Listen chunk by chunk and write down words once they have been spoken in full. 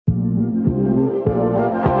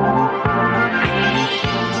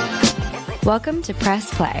Welcome to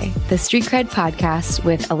Press Play, the Street Cred podcast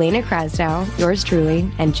with Elena Krasnow, yours truly,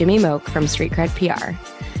 and Jimmy Moock from Street Cred PR.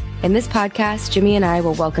 In this podcast, Jimmy and I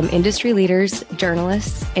will welcome industry leaders,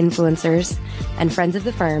 journalists, influencers, and friends of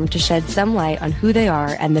the firm to shed some light on who they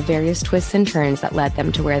are and the various twists and turns that led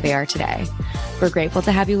them to where they are today. We're grateful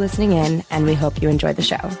to have you listening in, and we hope you enjoy the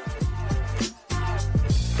show.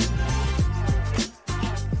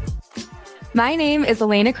 My name is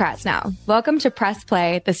Elena Krasnow. Welcome to Press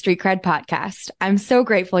Play, the Street Cred podcast. I'm so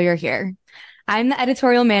grateful you're here. I'm the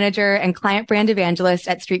editorial manager and client brand evangelist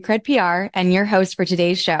at Street Cred PR and your host for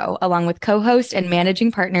today's show, along with co-host and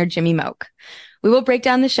managing partner Jimmy Moock. We will break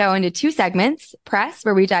down the show into two segments: Press,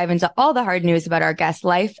 where we dive into all the hard news about our guests'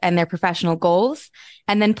 life and their professional goals,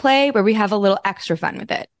 and then Play, where we have a little extra fun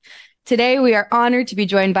with it. Today, we are honored to be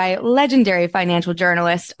joined by legendary financial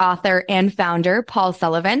journalist, author, and founder Paul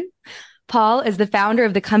Sullivan. Paul is the founder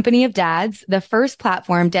of the Company of Dads, the first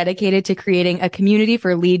platform dedicated to creating a community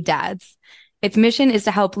for lead dads. Its mission is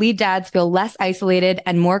to help lead dads feel less isolated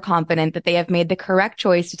and more confident that they have made the correct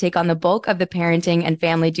choice to take on the bulk of the parenting and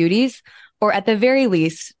family duties, or at the very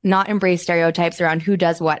least, not embrace stereotypes around who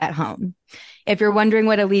does what at home. If you're wondering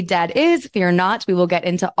what a lead dad is, fear not, we will get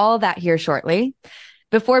into all that here shortly.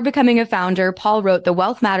 Before becoming a founder, Paul wrote the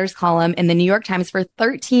Wealth Matters column in the New York Times for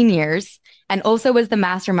 13 years, and also was the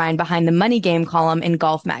mastermind behind the Money Game column in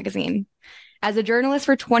Golf magazine. As a journalist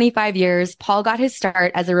for 25 years, Paul got his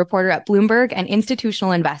start as a reporter at Bloomberg and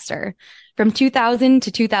institutional investor. From 2000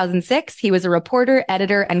 to 2006, he was a reporter,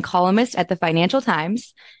 editor, and columnist at the Financial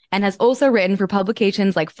Times, and has also written for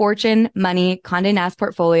publications like Fortune, Money, Condé Nast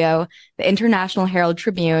Portfolio, the International Herald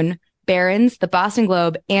Tribune, Barron's, the Boston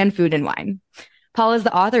Globe, and Food and Wine. Paul is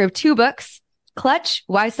the author of two books: Clutch,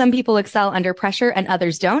 Why Some People Excel Under Pressure and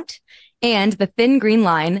Others Don't, and The Thin Green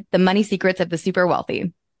Line, The Money Secrets of the Super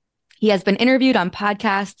Wealthy. He has been interviewed on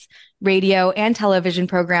podcasts, radio, and television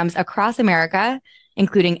programs across America,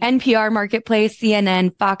 including NPR Marketplace,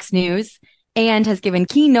 CNN, Fox News, and has given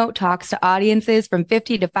keynote talks to audiences from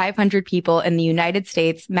 50 to 500 people in the United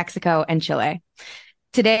States, Mexico, and Chile.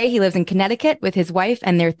 Today, he lives in Connecticut with his wife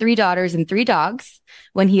and their 3 daughters and 3 dogs.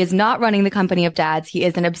 When he is not running the Company of Dads, he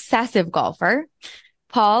is an obsessive golfer.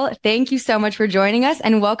 Paul, thank you so much for joining us,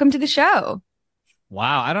 and welcome to the show.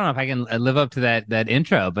 Wow. I don't know if I can live up to that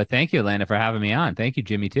intro, but thank you, Elena, for having me on. Thank you,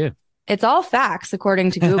 Jimmy, too. It's all facts,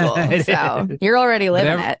 according to Google. So you're already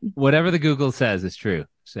living it. Whatever the Google says is true.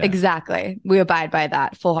 So. Exactly. We abide by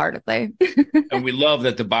that full-heartedly. And we love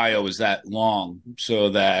that the bio is that long so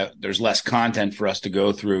that there's less content for us to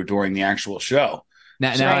go through during the actual show.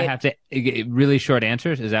 Now right. I have to really short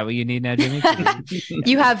answers. Is that what you need now, Jimmy?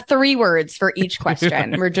 You have 3 words for each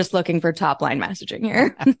question. We're just looking for top line messaging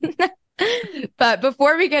here. But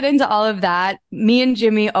before we get into all of that, me and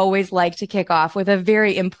Jimmy always like to kick off with a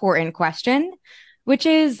very important question, which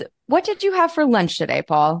is, what did you have for lunch today,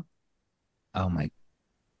 Paul? Oh, my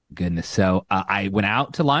goodness. So I went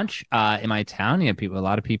out to lunch in my town. A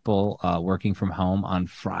lot of people working from home on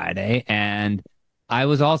Friday, and I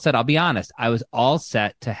was all set. I'll be honest. I was all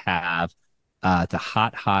set to have the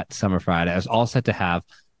hot summer Friday. I was all set to have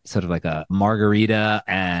sort of like a margarita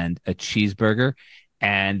and a cheeseburger.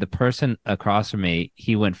 And the person across from me,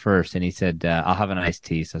 he went first and he said, I'll have an iced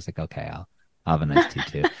tea. So I was like, okay, I'll have an iced tea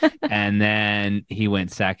too. And then he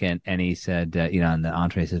went second and he said, on the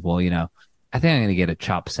entree, he says, well, I think I'm going to get a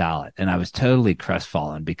chopped salad. And I was totally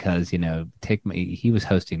crestfallen because, he was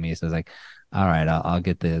hosting me. So I was like, all right, I'll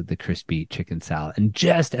get the crispy chicken salad. And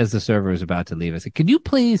just as the server was about to leave, I said, could you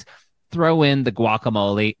please throw in the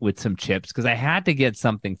guacamole with some chips? Because I had to get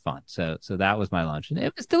something fun. So that was my lunch. And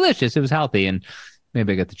it was delicious. It was healthy. And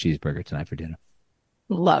maybe I got the cheeseburger tonight for dinner.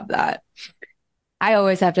 Love that. I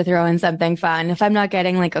always have to throw in something fun. If I'm not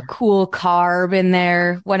getting like a cool carb in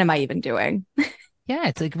there, what am I even doing? Yeah,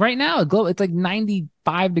 it's like right now, it's like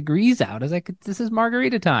 95 degrees out. I was like, this is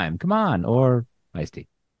margarita time. Come on. Or iced tea.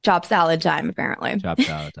 Chopped salad time, apparently. Chopped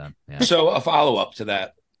salad time. Yeah. So a follow-up to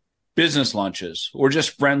that, business lunches or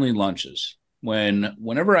just friendly lunches.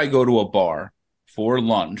 Whenever I go to a bar for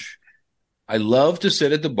lunch, I love to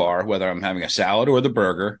sit at the bar, whether I'm having a salad or the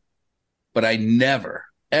burger, but I never,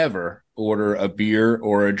 ever order a beer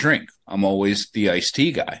or a drink. I'm always the iced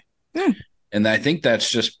tea guy. And I think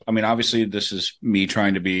that's just, obviously this is me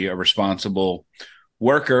trying to be a responsible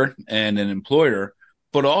worker and an employer,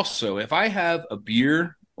 but also if I have a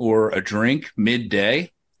beer or a drink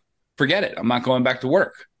midday, forget it. I'm not going back to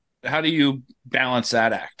work. How do you balance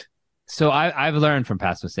that act? So I've learned from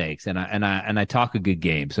past mistakes, and I talk a good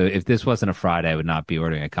game. So if this wasn't a Friday, I would not be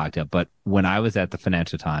ordering a cocktail. But when I was at the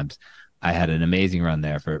Financial Times, I had an amazing run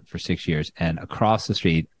there for 6 years. And across the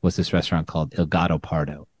street was this restaurant called Il Gatto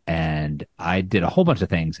Pardo. And I did a whole bunch of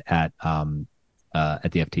things at the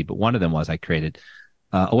FT, but one of them was I created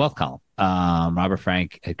a wealth column. Robert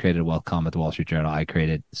Frank had created a wealth column at the Wall Street Journal. I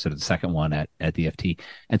created sort of the second one at the FT.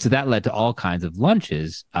 And so that led to all kinds of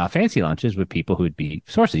lunches, fancy lunches with people who would be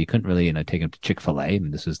sources. You couldn't really, take them to Chick-fil-A. I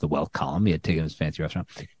mean, this was the wealth column. You had to take them to this fancy restaurant.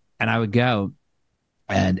 And I would go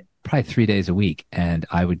and probably 3 days a week, and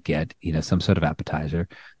I would get, some sort of appetizer,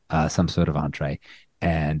 some sort of entree,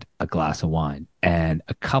 and a glass of wine. And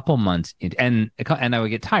a couple months and I would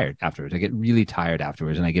get tired afterwards. I get really tired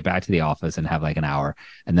afterwards, and I get back to the office and have like an hour,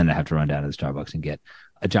 and then I have to run down to the Starbucks and get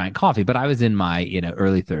a giant coffee. But I was in my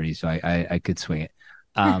early 30s, so I could swing it.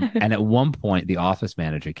 And at one point, the office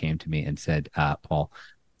manager came to me and said, Paul,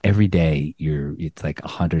 every day it's like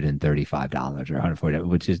 $135 or $140,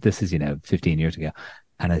 which is, this is 15 years ago.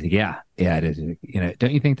 And I said, yeah, it is.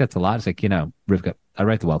 Don't you think that's a lot? It's like, Rivka, I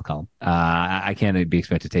write the wealth column. I can't be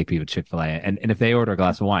expected to take people to Chick-fil-A. And if they order a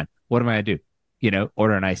glass of wine, what am I going to do?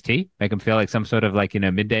 Order an iced tea, make them feel like some sort of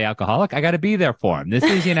midday alcoholic. I got to be there for them. This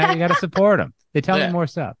is, you got to support them. They tell me more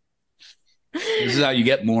stuff. This is how you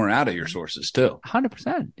get more out of your sources too.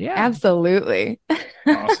 100%. Yeah, absolutely.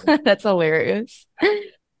 Awesome. That's hilarious.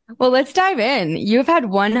 Well, let's dive in. You've had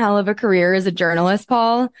one hell of a career as a journalist,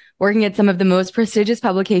 Paul, working at some of the most prestigious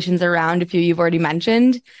publications around, a few you've already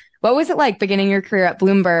mentioned. What was it like beginning your career at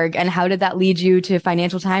Bloomberg, and how did that lead you to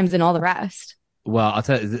Financial Times and all the rest? Well, I'll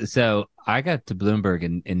tell you, so I got to Bloomberg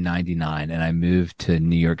in 99, and I moved to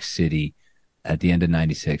New York City at the end of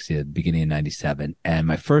 96, the beginning of 97. And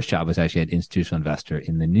my first job was actually at Institutional Investor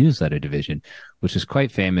in the newsletter division, which was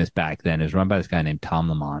quite famous back then. It was run by this guy named Tom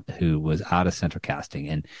Lamont, who was out of central casting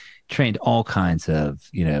and trained all kinds of,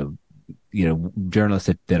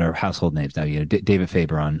 journalists that are household names now. David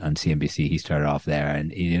Faber on CNBC, he started off there,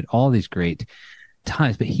 and he did all these great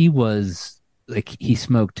times. But he was he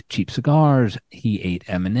smoked cheap cigars, he ate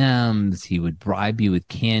M&Ms, he would bribe you with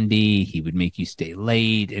candy, he would make you stay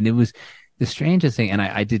late, and it was the strangest thing. And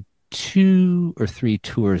I did 2 or 3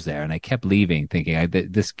 tours there, and I kept leaving thinking,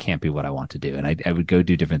 this can't be what I want to do. And I would go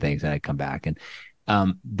do different things, and I'd come back. And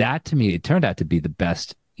that, to me, it turned out to be the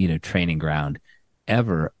best, training ground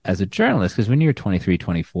ever as a journalist. Because when you're 23,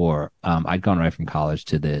 24, I'd gone right from college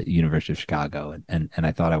to the University of Chicago, and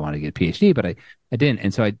I thought I wanted to get a PhD, but I didn't.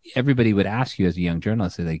 And so everybody would ask you as a young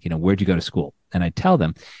journalist, like, where'd you go to school? And I'd tell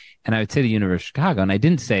them. And I would say the University of Chicago, and I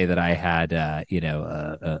didn't say that I had,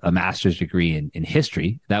 a master's degree in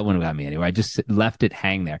history. That wouldn't have got me anywhere. I just left it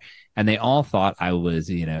hang there, and they all thought I was,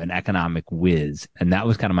 an economic whiz, and that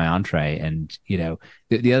was kind of my entree. And the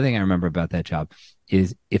other thing I remember about that job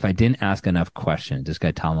is if I didn't ask enough questions, this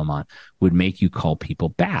guy Tom Lamont would make you call people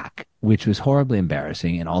back, which was horribly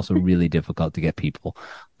embarrassing and also really difficult to get people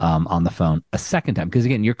on the phone a second time. Because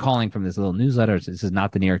again, you're calling from this little newsletter. This is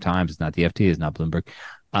not the New York Times. It's not the FT. It's not Bloomberg.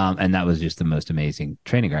 And that was just the most amazing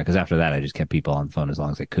training ground, because after that, I just kept people on the phone as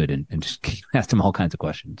long as I could and just asked them all kinds of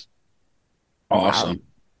questions. Awesome. Wow.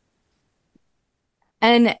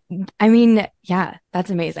 And I mean, yeah,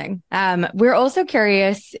 that's amazing. We're also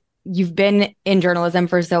curious, you've been in journalism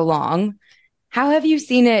for so long. How have you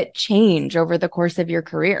seen it change over the course of your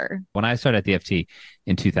career? When I started at the FT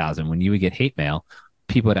in 2000, when you would get hate mail,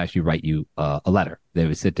 people would actually write you a letter. They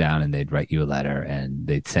would sit down and they'd write you a letter, and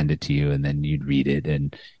they'd send it to you, and then you'd read it.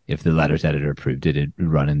 And if the letters editor approved it, it'd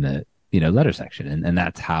run in the letter section. And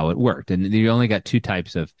that's how it worked. And you only got 2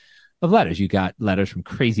 types of letters. You got letters from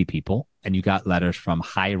crazy people, and you got letters from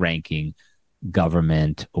high-ranking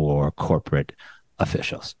government or corporate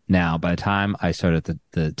officials. Now, by the time I started at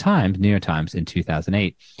the Times, New York Times, in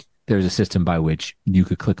 2008, there was a system by which you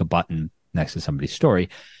could click a button next to somebody's story,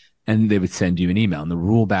 and they would send you an email. And the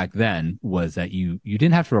rule back then was that you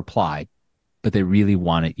didn't have to reply, but they really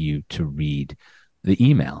wanted you to read the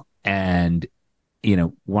email. And,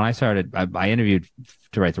 when I started, I interviewed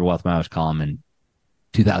to write the Wealth Matters column in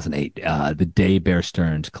 2008. The day Bear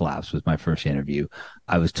Stearns collapsed was my first interview.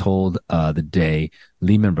 I was told the day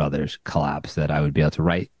Lehman Brothers collapsed that I would be able to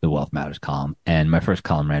write the Wealth Matters column. And my first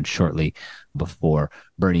column ran shortly before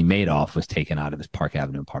Bernie Madoff was taken out of his Park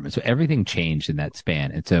Avenue apartment. So everything changed in that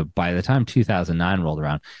span. And so by the time 2009 rolled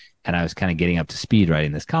around, and I was kind of getting up to speed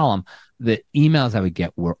writing this column, the emails I would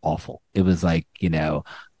get were awful. It was like, you're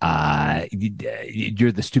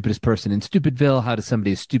the stupidest person in Stupidville. How does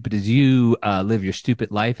somebody as stupid as you live your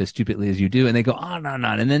stupid life as stupidly as you do? And they go on and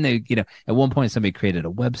on. And then they, at one point somebody created a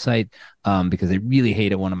website because they really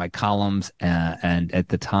hated one of my columns. And at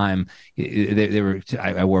the time,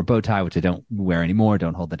 I wore a bow tie, which I don't wear anymore.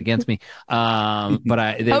 Don't hold that against me. But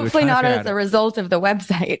they hopefully not as a result of the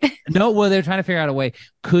website. No, well, they're trying to figure out a way.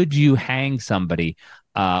 Could you hang somebody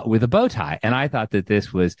with a bow tie? And I thought that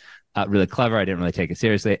this was really clever. I didn't really take it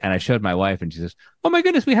seriously. And I showed my wife and she says, oh my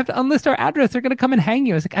goodness, we have to unlist our address. They're going to come and hang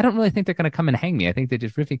you. I was like, I don't really think they're going to come and hang me. I think they're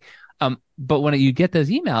just riffing. But when you get those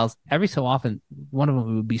emails, every so often, one of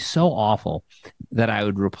them would be so awful that I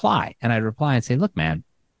would reply. And I'd reply and say, look, man,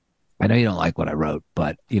 I know you don't like what I wrote,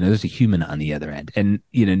 but, there's a human on the other end. And,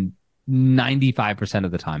 95%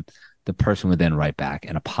 of the time, the person would then write back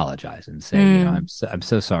and apologize and say, I'm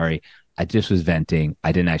so sorry. I just was venting.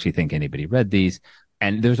 I didn't actually think anybody read these.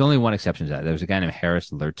 And there's only one exception to that. There was a guy named Harris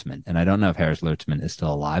Lertzman, and I don't know if Harris Lertzman is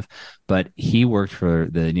still alive, but he worked for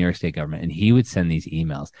the New York State government, and he would send these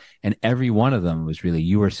emails, and every one of them was really,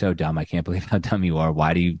 you are so dumb. I can't believe how dumb you are.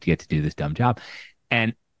 Why do you get to do this dumb job?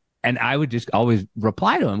 And I would just always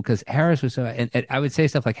reply to him because Harris was so, and I would say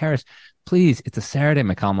stuff like, Harris, please, it's a Saturday.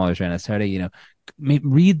 My column always ran on Saturday,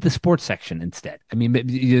 read the sports section instead. I mean,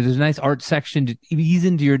 there's a nice art section to ease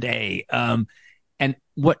into your day. And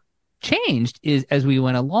what changed is as we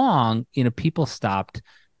went along, people stopped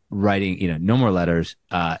writing, no more letters,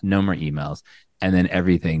 no more emails. And then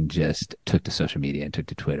everything just took to social media and took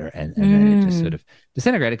to Twitter. And then it just sort of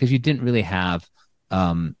disintegrated because you didn't really have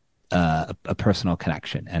a personal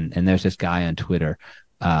connection. And there's this guy on Twitter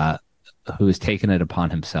who has taken it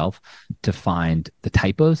upon himself to find the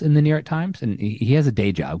typos in the New York Times. And he has a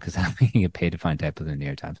day job because I don't think he get paid to find typos in the New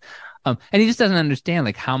York Times. And he just doesn't understand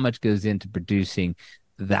like how much goes into producing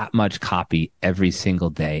that much copy every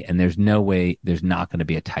single day. And there's no way there's not going to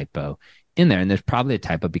be a typo in there. And there's probably a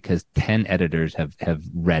typo because 10 editors have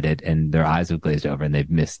read it and their eyes have glazed over and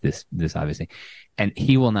they've missed this obviously. And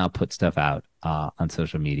he will now put stuff out on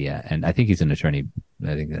social media. And I think he's an attorney.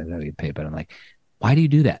 I think that'll get paid, but I'm like, why do you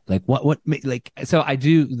do that? Like so I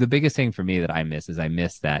do. The biggest thing for me that I miss is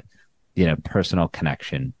that, personal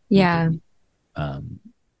connection. Yeah.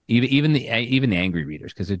 Even the angry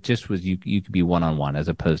readers, because it just was you could be one-on-one as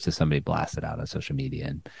opposed to somebody blasted out on social media,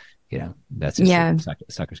 and that's just a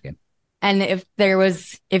sucker's game. And if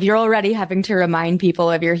you're already having to remind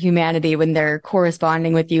people of your humanity when they're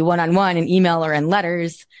corresponding with you one-on-one in email or in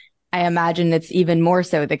letters, I imagine it's even more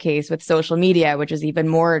so the case with social media, which is even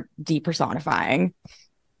more depersonifying.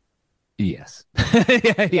 Yes.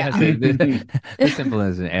 Yes. The simple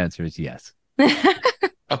as an answer is yes.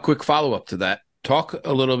 A quick follow-up to that. Talk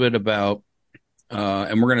a little bit about,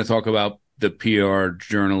 and we're going to talk about the PR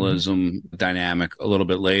journalism dynamic a little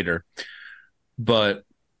bit later, but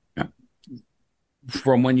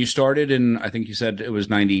from when you started in, I think you said it was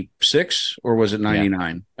 96 or was it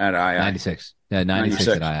 99 at II? 96. Yeah, 96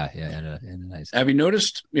 at II. Yeah, nice. Have you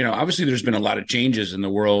noticed, obviously there's been a lot of changes in the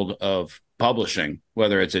world of publishing,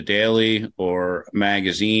 whether it's a daily or a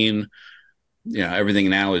magazine.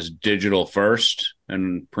 Everything now is digital first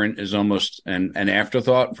and print is almost an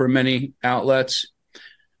afterthought for many outlets.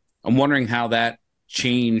 I'm wondering how that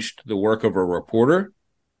changed the work of a reporter.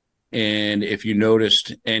 And if you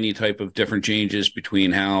noticed any type of different changes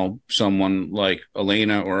between how someone like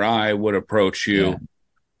Elena or I would approach you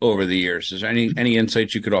over the years. Is there any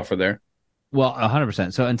insights you could offer there? Well,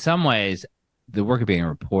 100%. So in some ways, the work of being a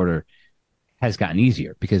reporter has gotten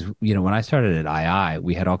easier because, when I started at II,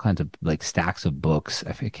 we had all kinds of like stacks of books.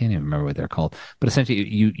 I can't even remember what they're called, but essentially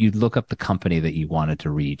you'd look up the company that you wanted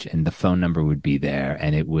to reach and the phone number would be there,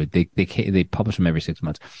 and it would, they publish them every 6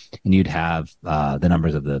 months, and you'd have the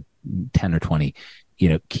numbers of the 10 or 20,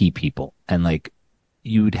 key people. And like,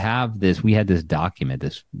 you would have this, we had this document,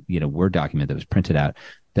 this, Word document that was printed out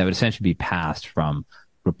that would essentially be passed from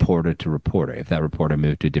reporter to reporter. If that reporter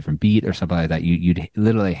moved to a different beat or something like that, you'd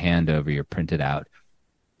literally hand over your printed out,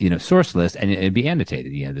 source list, and it'd be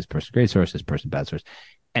annotated. This person great source, this person bad source.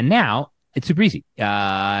 And now it's super easy.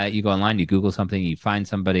 You go online, you Google something, you find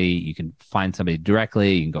somebody, you can find somebody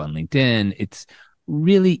directly. You can go on LinkedIn. It's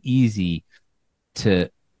really easy to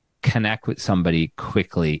connect with somebody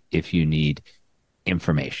quickly if you need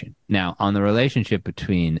information. Now, on the relationship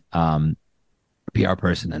between a PR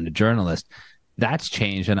person and a journalist, that's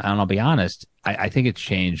changed, and I'll be honest, I think it's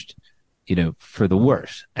changed, for the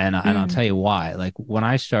worse. And I'll tell you why. Like when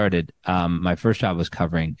I started, my first job was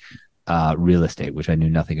covering real estate, which I knew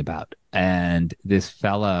nothing about. And this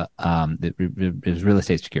fella, it was real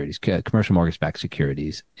estate securities, commercial mortgage-backed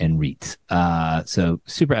securities, and REITs. So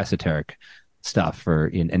super esoteric stuff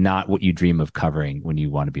and not what you dream of covering when you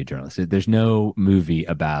want to be a journalist. There's no movie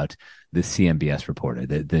about the CMBS reporter.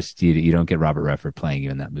 You don't get Robert Redford playing you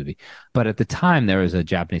in that movie. But at the time, there was a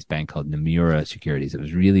Japanese bank called Nomura Securities that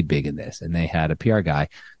was really big in this, and they had a PR guy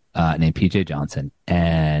named PJ Johnson.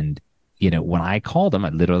 And when I called him, I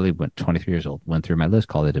literally went 23 years old, went through my list,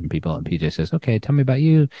 called the different people, and PJ says, "Okay, tell me about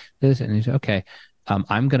you." This, and he said, "Okay."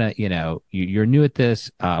 I'm gonna, you're new at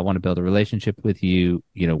this. I want to build a relationship with you.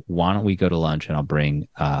 Why don't we go to lunch and I'll bring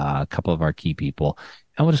a couple of our key people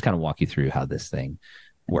and we'll just kind of walk you through how this thing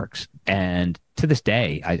works. And to this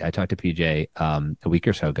day, I talked to PJ a week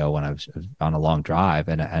or so ago when I was on a long drive,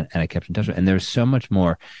 and I kept in touch with. And there's so much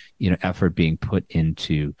more, effort being put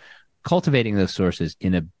into cultivating those sources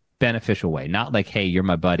in a beneficial way. Not like, hey, you're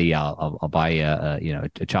my buddy, I'll buy you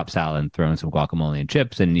a chopped salad and throw in some guacamole and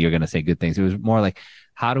chips, and you're going to say good things. It was more like,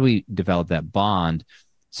 how do we develop that bond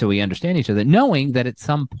so we understand each other, knowing that at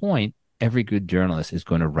some point every good journalist is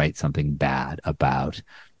going to write something bad about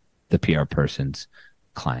the PR person's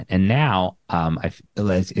client. And now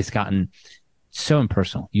it's gotten so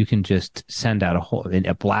impersonal. You can just send out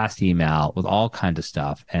a blast email with all kinds of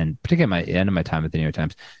stuff. And particularly at the end of my time at the New York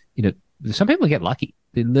Times, some people get lucky.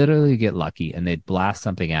 They literally get lucky and they'd blast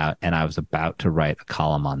something out. And I was about to write a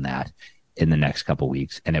column on that in the next couple of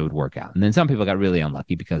weeks and it would work out. And then some people got really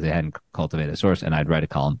unlucky because they hadn't cultivated a source, and I'd write a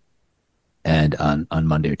column. And on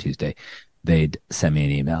Monday or Tuesday, they'd send me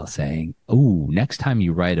an email saying, oh, next time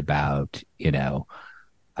you write about,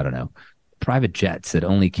 I don't know, private jets that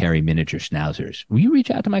only carry miniature schnauzers, will you reach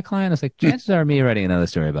out to my client? I was like, chances are me writing another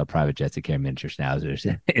story about private jets that carry miniature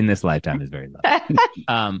schnauzers in this lifetime is very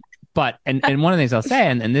low. But one of the things I'll say,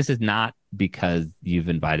 and this is not because you've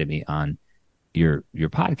invited me on your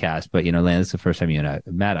podcast, but Elena, this is the first time you and I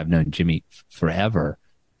met. I've known Jimmy forever,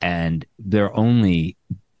 and there are only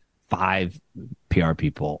 5 PR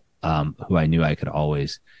people who I knew I could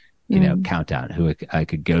always count down, who I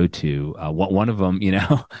could go to. One of them,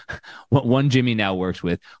 one Jimmy now works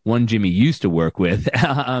with, one Jimmy used to work with,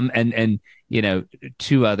 and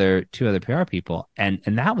two other PR people, and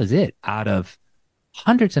that was it out of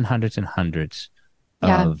hundreds and hundreds and hundreds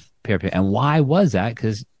of PR people. And why was that?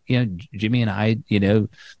 Because Jimmy and I,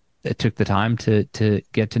 took the time to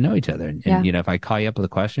get to know each other. And if I call you up with a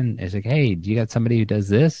question, it's like, hey, do you got somebody who does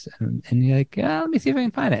this? And you're like, yeah, let me see if I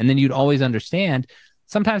can find it. And then you'd always understand.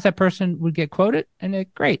 Sometimes that person would get quoted and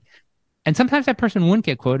great. And sometimes that person wouldn't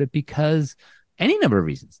get quoted because any number of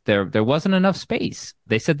reasons. There wasn't enough space.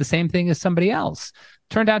 They said the same thing as somebody else.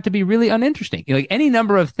 Turned out to be really uninteresting. Like any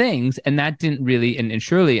number of things. And that didn't really, and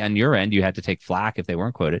surely on your end, you had to take flack if they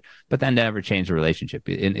weren't quoted, but that never changed the relationship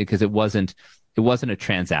because it wasn't a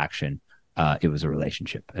transaction. It was a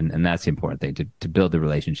relationship. And that's the important thing, to build the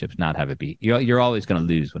relationships, not have it be, you're always going to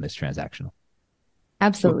lose when it's transactional.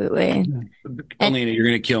 Absolutely. Elena, you're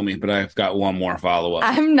going to kill me, but I've got one more follow-up.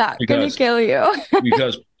 I'm not going to kill you.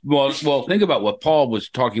 Because, well, think about what Paul was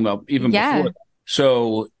talking about even before.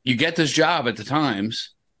 So you get this job at the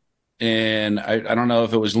Times, and I don't know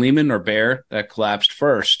if it was Lehman or Bear that collapsed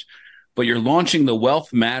first, but you're launching the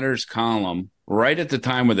Wealth Matters column right at the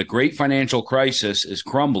time where the great financial crisis is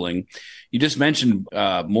crumbling. You just mentioned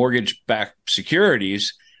mortgage-backed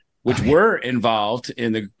securities, which were involved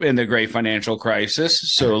in the great financial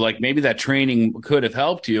crisis. So maybe that training could have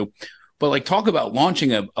helped you, but talk about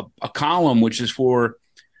launching a column, which is for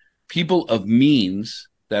people of means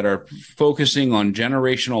that are focusing on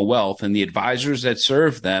generational wealth and the advisors that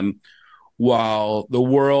serve them while the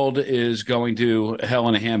world is going to hell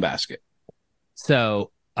in a handbasket.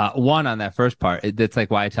 So one, on that first part, that's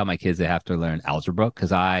why I tell my kids they have to learn algebra,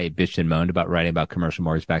 because I bitched and moaned about writing about commercial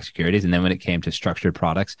mortgage-backed securities. And then when it came to structured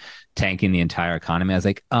products tanking the entire economy, I was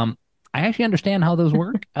like, I actually understand how those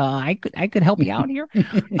work. I could help you out here.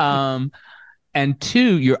 And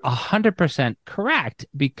two, you're 100% correct,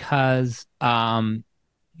 because Robert,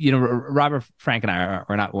 Frank, and I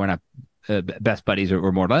we're not best buddies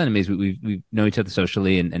or mortal enemies. We know each other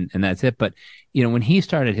socially, and that's it. But when he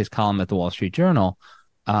started his column at the Wall Street Journal,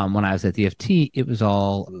 when I was at the FT, it was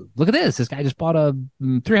all, look at this guy just bought a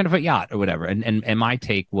 300-foot yacht or whatever. And my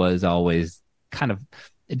take was always kind of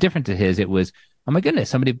different to his. It was, oh my goodness,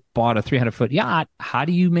 somebody bought a 300-foot yacht. How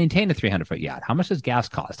do you maintain a 300-foot yacht? How much does gas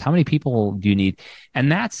cost? How many people do you need?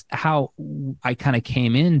 And that's how I kind of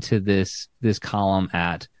came into this column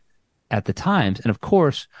at the Times. And of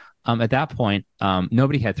course, at that point,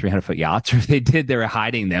 nobody had 300-foot yachts, or if they did, they were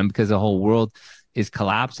hiding them because the whole world is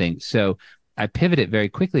collapsing. So I pivoted very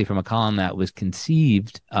quickly from a column that was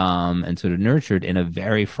conceived and sort of nurtured in a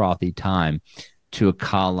very frothy time to a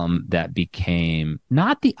column that became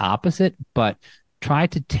not the opposite, but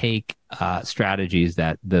tried to take strategies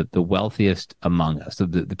that the wealthiest among us,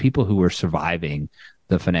 the people who were surviving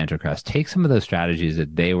the financial crash, take some of those strategies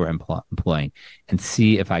that they were employing and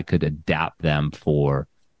see if I could adapt them for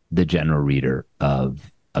the general reader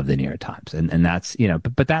of the New York Times. And that's,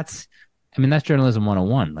 but that's journalism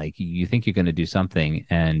 101. You think you're going to do something,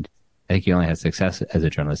 and I think you only have success as a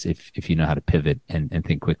journalist if you know how to pivot and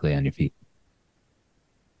think quickly on your feet.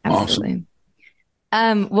 Absolutely.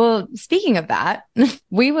 Well, speaking of that,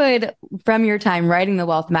 we would, from your time writing the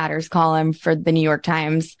Wealth Matters column for the New York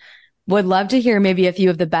Times, would love to hear maybe a few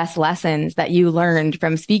of the best lessons that you learned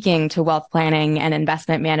from speaking to wealth planning and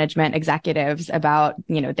investment management executives about,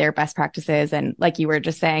 their best practices. And like you were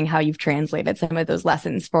just saying, how you've translated some of those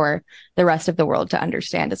lessons for the rest of the world to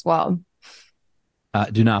understand as well.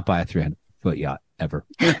 Do not buy a 300-foot yacht ever.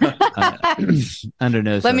 Under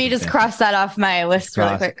no Let me just cross that off my list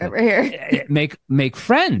really quick over here. Make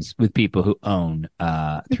friends with people who own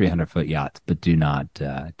 300-foot yachts, but do not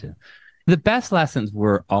do. The best lessons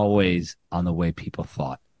were always on the way people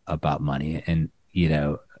thought about money. And,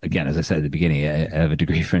 again, as I said at the beginning, I have a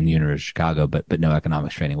degree from the University of Chicago, but no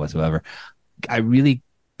economics training whatsoever. I really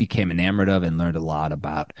became enamored of and learned a lot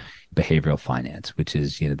about behavioral finance, which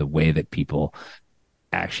is, the way that people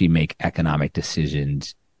actually make economic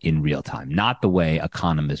decisions in real time, not the way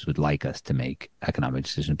economists would like us to make economic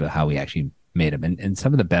decisions, but how we actually made them. And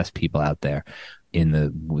some of the best people out there in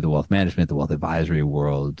the wealth management, the wealth advisory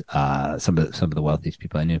world, some of the wealthiest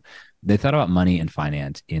people I knew, they thought about money and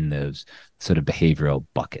finance in those sort of behavioral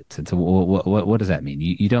buckets. And so what does that mean?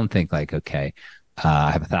 You don't think like, okay,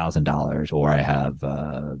 I have $1,000 or I have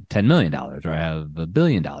 $10 million or I have $1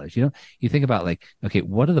 billion. You think about like, okay,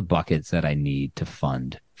 what are the buckets that I need to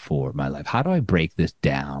fund for my life? How do I break this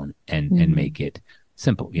down and make it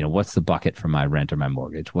simple? What's the bucket for my rent or my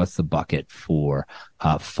mortgage? What's the bucket for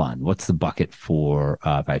fun? What's the bucket for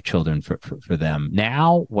if I have children for them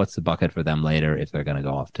now? What's the bucket for them later if they're going to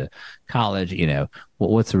go off to college?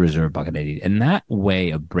 What's the reserve bucket I need? And that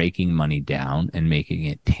way of breaking money down and making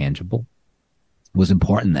it tangible was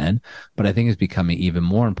important then, but I think it's becoming even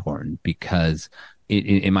more important because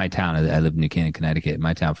in my town, I live in New Canaan, Connecticut. In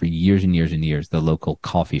my town, for years and years and years, the local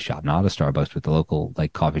coffee shop, not a Starbucks, but the local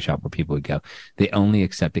like coffee shop where people would go, they only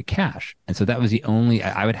accepted cash. And so that was the only,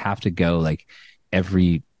 I would have to go like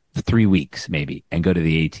every 3 weeks maybe and go to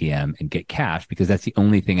the ATM and get cash because that's the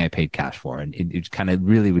only thing I paid cash for. And it kind of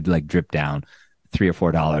really would like drip down $3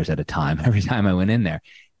 or $4 at a time every time I went in there.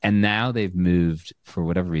 And now they've moved, for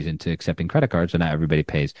whatever reason, to accepting credit cards. So now everybody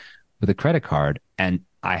pays with a credit card. And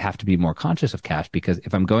I have to be more conscious of cash because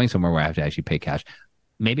if I'm going somewhere where I have to actually pay cash,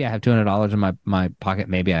 maybe I have $200 in my pocket.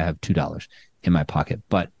 Maybe I have $2 in my pocket.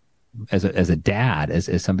 But as a dad,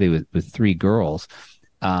 as somebody with 3 girls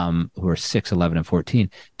who are 6, 11, and 14,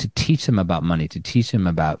 to teach them about money, to teach them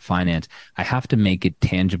about finance, I have to make it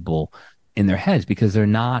tangible in their heads because they're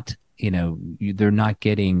not they're not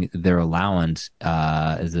getting their allowance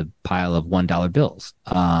as a pile of $1 bills.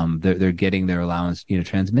 They're getting their allowance,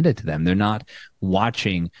 transmitted to them. They're not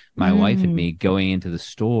watching my wife and me going into the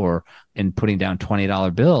store and putting down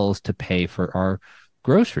 $20 bills to pay for our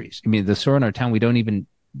groceries. I mean, the store in our town, we don't even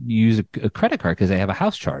use a credit card because they have a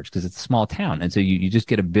house charge because it's a small town. And so you just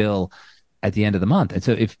get a bill at the end of the month. And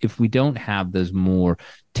so if we don't have those more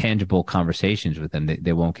tangible conversations with them,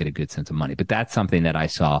 they won't get a good sense of money. But that's something that I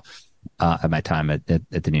saw at my time at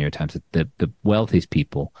the New York Times, that the wealthiest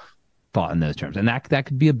people thought in those terms. And that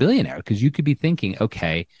could be a billionaire because you could be thinking,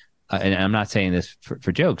 okay, and I'm not saying this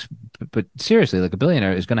for jokes, but seriously, like a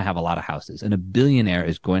billionaire is going to have a lot of houses and a billionaire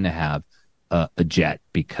is going to have a jet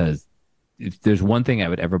because if there's one thing I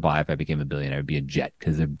would ever buy if I became a billionaire, it'd be a jet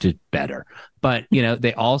because they're just better. But,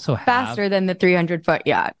 they also have faster than the 300-foot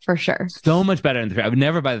yacht for sure. So much better than I would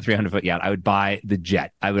never buy the 300-foot yacht. I would buy the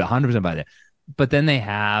jet. I would 100% buy that. But then they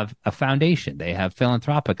have a foundation. They have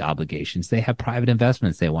philanthropic obligations. They have private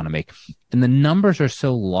investments they want to make. And the numbers are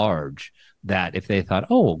so large that if they thought,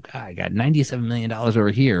 oh, I got $97 million over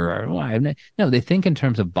here, or no, they think in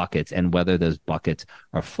terms of buckets and whether those buckets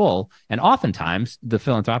are full. And oftentimes the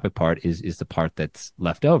philanthropic part is the part that's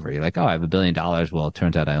left over. You're like, oh, I have $1 billion. Well, it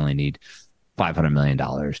turns out I only need $500 million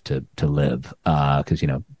to live because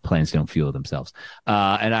planes don't fuel themselves,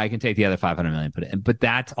 and I can take the other 500 million, put it in. But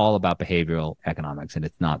that's all about behavioral economics, and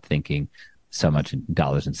it's not thinking so much in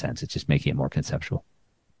dollars and cents. It's just making it more conceptual.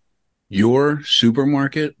 Your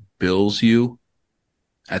supermarket bills you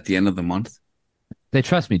at the end of the month? They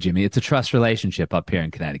trust me, Jimmy. It's a trust relationship up here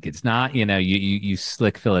in Connecticut. It's not, you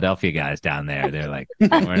slick Philadelphia guys down there. They're like, they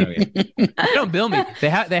don't bill me. They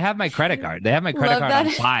have my credit card. They have my credit card on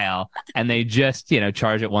file, and they just,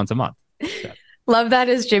 charge it once a month. So. Love that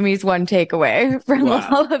is Jimmy's one takeaway from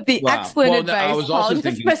all of the excellent advice Paul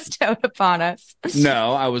just bestowed upon us.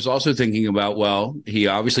 No, I was also thinking about, he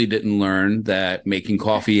obviously didn't learn that making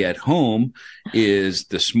coffee at home is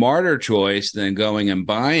the smarter choice than going and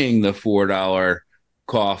buying the $4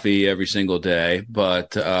 coffee every single day.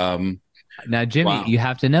 But now, Jimmy, you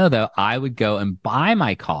have to know, though, I would go and buy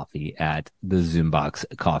my coffee at the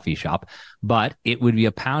Zoombox coffee shop, but it would be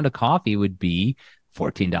a pound of coffee would be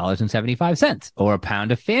 $14.75, or a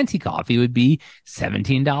pound of fancy coffee would be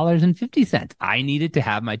 $17.50. I needed to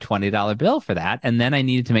have my $20 bill for that. And then I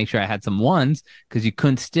needed to make sure I had some ones, because you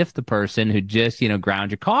couldn't stiff the person who just,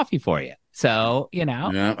 ground your coffee for you. So,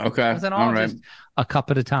 Yeah, okay. it wasn't all just a cup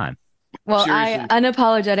at a time. Well, Seriously. I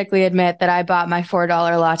unapologetically admit that I bought my $4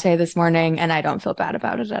 latte this morning and I don't feel bad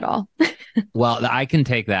about it at all. Well, I can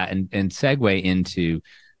take that and segue into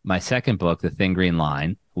my second book, The Thin Green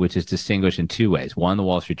Line, which is distinguished in two ways. One, the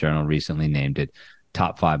Wall Street Journal recently named it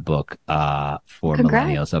top 5 book for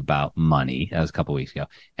millennials about money. That was a couple of weeks ago.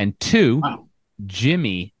 And two, Wow.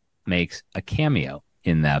 Jimmy makes a cameo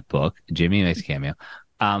in that book. Jimmy makes a cameo.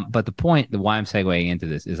 But the point, why I'm segueing into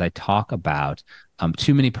this, is I talk about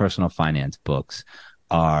too many personal finance books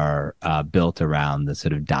are built around the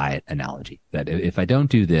sort of diet analogy, that if I don't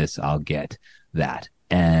do this, I'll get that.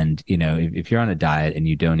 And, if you're on a diet and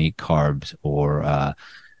you don't eat carbs or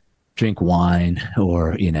drink wine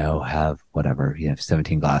or, have whatever,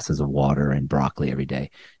 17 glasses of water and broccoli every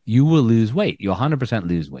day, you will lose weight. You'll 100%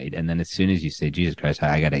 lose weight. And then as soon as you say, Jesus Christ,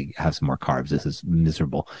 I got to have some more carbs, this is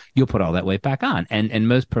miserable, you'll put all that weight back on. And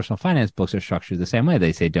most personal finance books are structured the same way.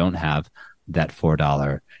 They say, don't have that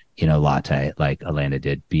 $4, latte like Elena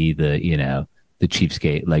did. Be the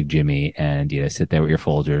cheapskate like Jimmy, and, sit there with your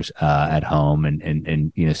Folgers at home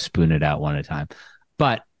and spoon it out one at a time.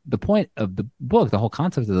 But the point of the book, the whole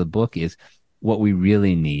concept of the book, is what we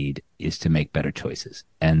really need is to make better choices.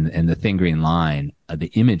 And the Thin Green Line,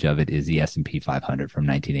 the image of it is the S&P 500 from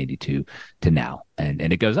 1982 to now. And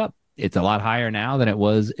it goes up. It's a lot higher now than it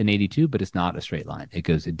was in 82, but it's not a straight line.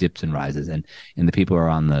 It dips and rises. And the people who are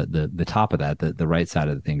on the top of that, the right side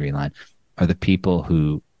of the Thin Green Line, are the people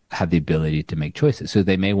who have the ability to make choices. So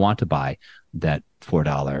they may want to buy that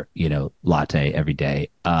 $4, latte every day.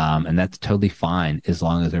 And that's totally fine as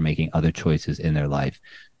long as they're making other choices in their life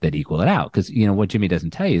that equal it out. Because, what Jimmy doesn't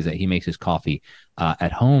tell you is that he makes his coffee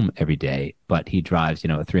at home every day, but he drives, a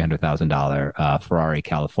 $300,000 Ferrari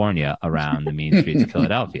California around the mean streets of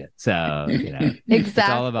Philadelphia. So,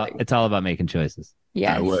 Exactly. it's all about making choices.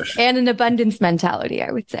 Yes. I wish. And an abundance mentality,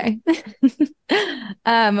 I would say.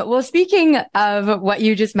 Well, speaking of what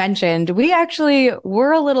you just mentioned, we actually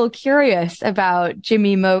were a little curious about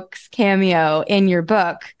Jimmy Moock's cameo in your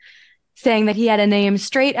book, saying that he had a name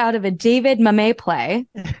straight out of a David Mamet play.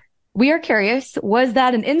 We are curious, was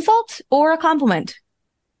that an insult or a compliment?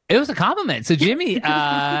 It was a compliment. So Jimmy,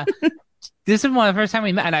 this is one of the first time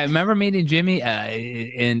we met, and I remember meeting Jimmy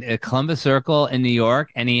in a Columbus Circle in New York,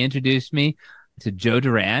 and he introduced me to Joe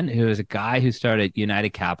Duran, who is a guy who started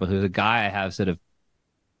United Capital, who's a guy I have sort of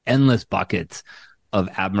endless buckets of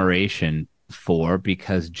admiration for,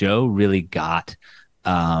 because Joe really got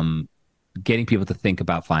getting people to think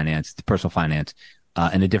about finance, personal finance,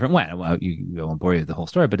 in a different way. Well, I won't bore you with the whole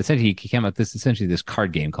story, but essentially he came up with this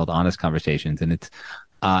card game called Honest Conversations, and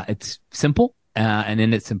it's simple. And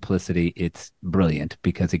in its simplicity, it's brilliant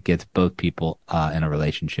because it gets both people in a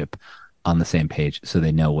relationship on the same page, so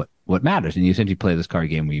they know what matters. And you essentially play this card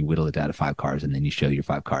game where you whittle it down to 5 cards, and then you show your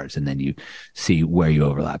 5 cards, and then you see where you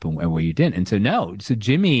overlap and where you didn't. And so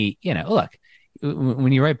Jimmy, look,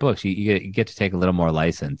 when you write books, you get to take a little more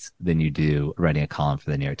license than you do writing a column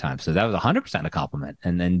for the New York Times. So that was 100% a compliment.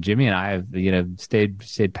 And then Jimmy and I have,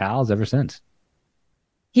 stayed pals ever since.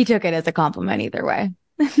 He took it as a compliment either way.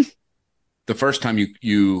 The first time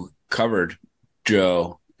you covered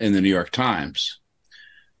Joe in the New York Times,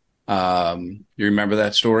 you remember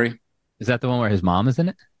that story? Is that the one where his mom is in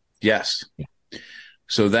it? Yes. Yeah.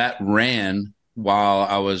 So that ran while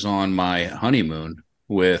I was on my honeymoon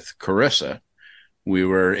with Carissa. We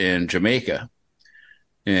were in Jamaica.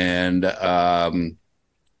 And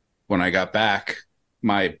when I got back,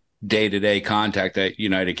 my day-to-day contact at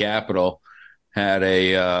United Capital had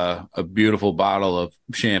a beautiful bottle of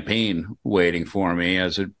champagne waiting for me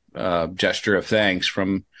as a gesture of thanks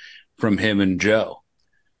from him and Joe.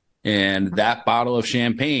 And that bottle of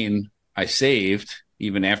champagne I saved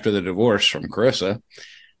even after the divorce from Carissa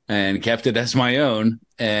and kept it as my own.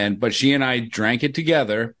 But she and I drank it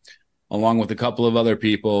together along with a couple of other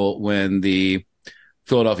people when the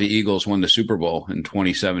Philadelphia Eagles won the Super Bowl in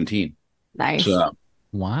 2017. Nice. So,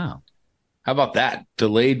 Wow. how about that?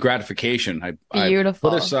 Delayed gratification. Beautiful.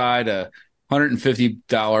 I put aside a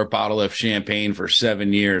 $150 bottle of champagne for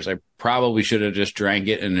 7 years. I probably should have just drank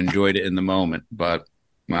it and enjoyed it in the moment, but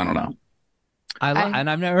I don't know. And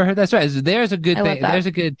I've never heard that story. There's a good I love thing. that. There's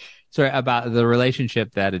a good story about the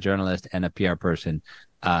relationship that a journalist and a PR person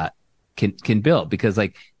can build, because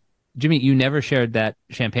like, Jimmy, you never shared that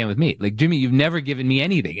champagne with me. Like, Jimmy, you've never given me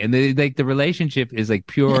anything. And the relationship is like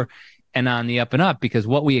pure and on the up and up, because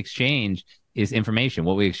what we exchange is information.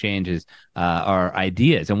 What we exchange is our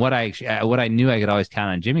ideas. And what I knew I could always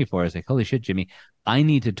count on Jimmy for is like, holy shit, Jimmy, I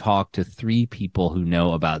need to talk to 3 people who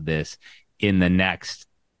know about this in the next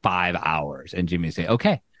 5 hours. And Jimmy would say,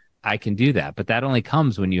 okay, I can do that. But that only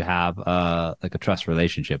comes when you have like a trust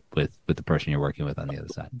relationship with the person you're working with on the other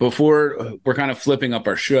side. Before we're kind of flipping up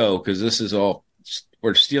our show, because this is all,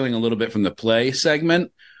 we're stealing a little bit from the play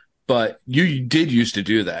segment, but you did used to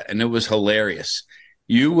do that. And it was hilarious.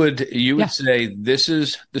 You would say, this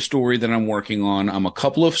is the story that I'm working on. I'm a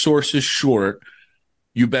couple of sources short.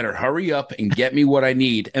 You better hurry up and get me what I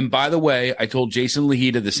need. And by the way, I told Jason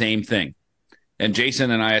Lahita the same thing. And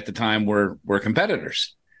Jason and I at the time were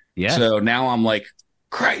competitors. Yeah. So now I'm like,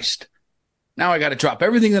 Christ, now I got to drop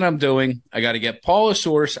everything that I'm doing. I got to get Paul a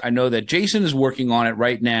source. I know that Jason is working on it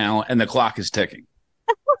right now, and the clock is ticking.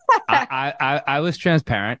 I was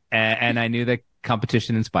transparent, and I knew that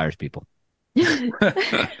competition inspires people.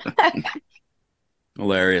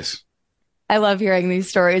 Hilarious. I love hearing these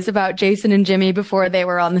stories about Jason and Jimmy before they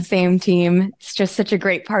were on the same team. It's just such a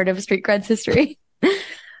great part of Street Cred's history.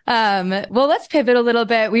 Well, let's pivot a little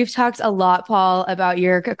bit. We've talked a lot, Paul, about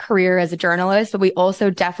your career as a journalist, but we also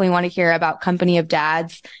definitely want to hear about Company of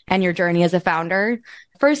Dads and your journey as a founder.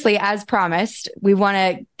 Firstly, as promised, we want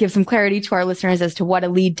to give some clarity to our listeners as to what a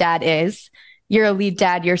lead dad is. You're a lead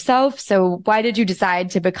dad yourself, so why did you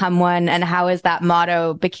decide to become one, and how has that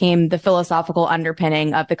motto became the philosophical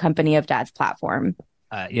underpinning of the Company of Dads platform?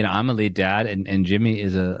 I'm a lead dad, and Jimmy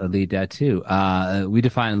is a lead dad too. We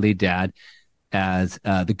define lead dad as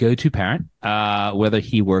the go-to parent, whether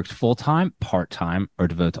he works full-time, part-time, or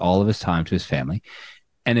devotes all of his time to his family,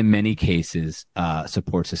 and in many cases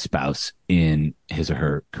supports his spouse in his or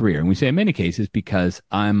her career. And we say in many cases because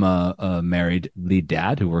I'm a married lead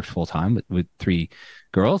dad who works full-time with 3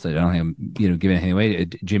 girls. I don't think I'm giving anything away.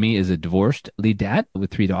 Jimmy is a divorced lead dad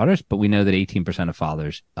with 3 daughters, but we know that 18% of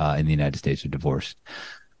fathers in the United States are divorced,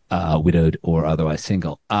 widowed, or otherwise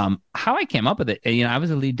single. How I came up with it, I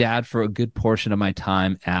was a lead dad for a good portion of my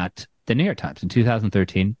time at the New York Times. In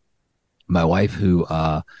 2013, my wife, who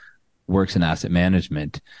works in asset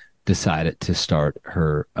management, decided to start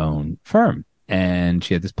her own firm. And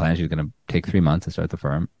she had this plan. She was going to take 3 months to start the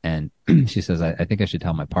firm. And she says, I think I should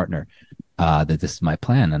tell my partner that this is my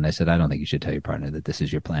plan. And I said, I don't think you should tell your partner that this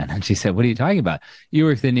is your plan. And she said, what are you talking about? You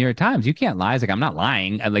work at the New York Times. You can't lie. I was like, I'm not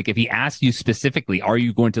lying. Like, if he asks you specifically, are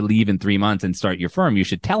you going to leave in 3 months and start your firm? You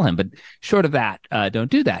should tell him. But short of that,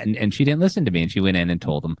 don't do that. And she didn't listen to me. And she went in and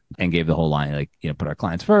told him and gave the whole line, like, put our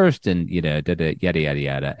clients first and, yada, yada,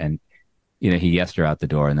 yada. And he yesed her out the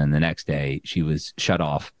door. And then the next day she was shut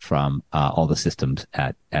off from all the systems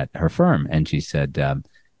at her firm. And she said,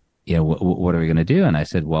 what are we going to do? And I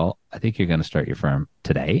said, well, I think you're going to start your firm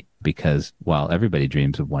today, because while everybody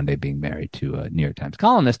dreams of one day being married to a New York Times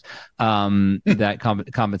columnist, that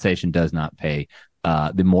compensation does not pay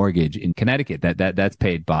the mortgage in Connecticut. That's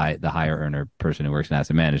paid by the higher earner person who works in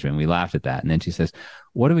asset management. We laughed at that. And then she says,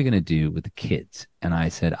 what are we going to do with the kids? And I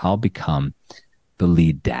said, I'll become the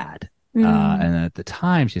lead dad. And at the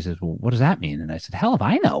time she says, well, what does that mean? And I said, hell if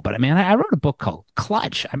I know. But I wrote a book called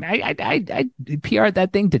Clutch. I PR'd that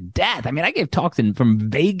thing to death. I gave talks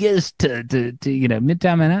from Vegas to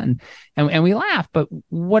Midtown Manhattan, and we laughed. But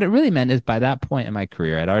what it really meant is, by that point in my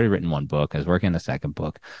career, I'd already written 1 book. I was working on a 2nd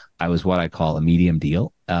book. I was what I call a medium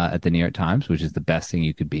deal at the New York Times, which is the best thing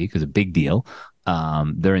you could be, because a big deal,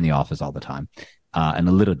 they're in the office all the time, and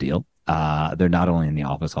a little deal, they're not only in the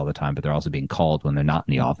office all the time, but they're also being called when they're not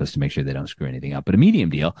in the office to make sure they don't screw anything up. But a medium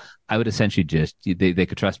deal, I would essentially just, they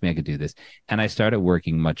could trust me, I could do this. And I started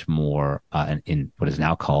working much more in what is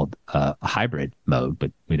now called a hybrid mode,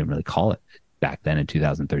 but we didn't really call it back then in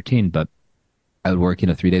 2013. But I would work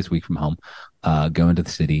 3 days a week from home, go into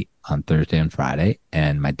the city on Thursday and Friday.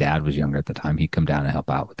 And my dad was younger at the time. He'd come down and help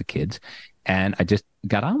out with the kids. And I just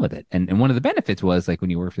got on with it. And one of the benefits was, like, when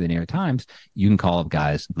you work for the New York Times, you can call up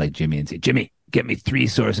guys like Jimmy and say, Jimmy, get me 3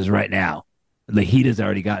 sources right now. Lahita's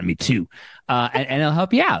already gotten me 2. And he'll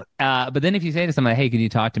help you out. But then if you say to somebody, hey, can you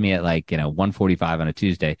talk to me at 1:45 on a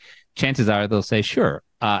Tuesday? Chances are they'll say, sure.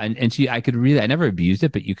 I never abused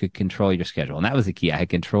it, but you could control your schedule. And that was the key. I had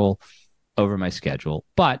control over my schedule.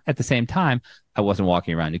 But at the same time, I wasn't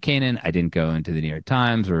walking around New Canaan. I didn't go into the New York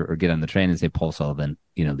Times or get on the train and say Paul Sullivan,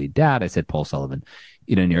 lead dad. I said Paul Sullivan,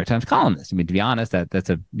 New York Times columnist. To be honest, that's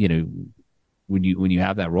a, when you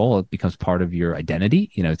have that role, it becomes part of your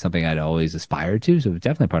identity. It's something I'd always aspired to. So it's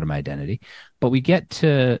definitely part of my identity. But we get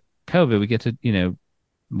to COVID, we get to,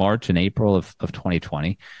 March and April of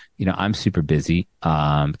 2020. I'm super busy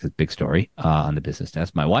because big story on the business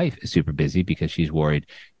desk. My wife is super busy because she's worried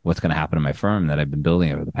what's going to happen to my firm that I've been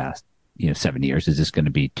building over the past 7 years? Is this going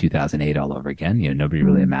to be 2008 all over again? Nobody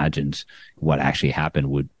really imagines what actually happened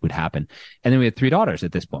would happen. And then we had 3 daughters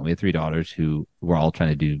at this point. We had 3 daughters who were all trying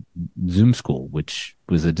to do Zoom school, which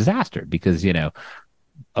was a disaster because,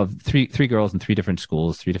 of three girls in 3 different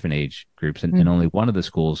schools, 3 different age groups, and only one of the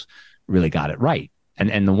schools really got it right.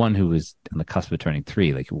 And the one who was on the cusp of turning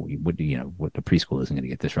 3, like, what the preschool isn't going to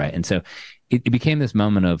get this right. And so it became this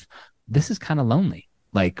moment of, this is kind of lonely.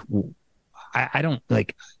 Like, I don't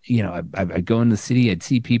like, I go in the city, I'd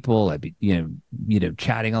see people, I'd be,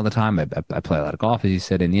 chatting all the time. I play a lot of golf, as you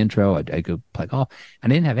said in the intro. I go play golf,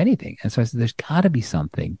 and I didn't have anything. And so I said, there's got to be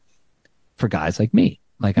something for guys like me.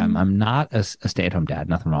 Like, I'm not a stay-at-home dad.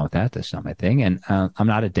 Nothing wrong with that. That's not my thing. And I'm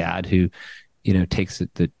not a dad who, takes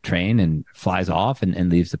the train and flies off and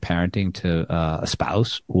leaves the parenting to a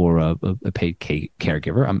spouse or a paid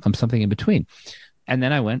caregiver. I'm something in between. And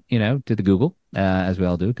then I went, did the Google, as we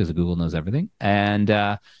all do, because Google knows everything. And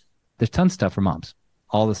there's tons of stuff for moms.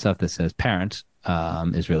 All the stuff that says parents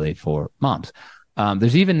is really for moms.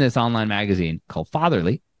 There's even this online magazine called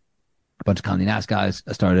Fatherly. A bunch of Condé Nast guys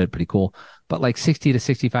started it, pretty cool. But like 60 to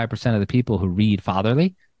 65% of the people who read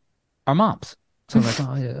Fatherly are moms. So I'm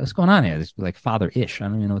like, what's going on here? This is like Father-ish. I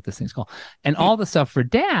don't even know what this thing's called. And all the stuff for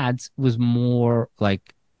dads was more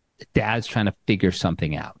like dads trying to figure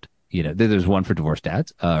something out. There's one for divorced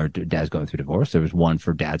dads, or dads going through divorce. There was one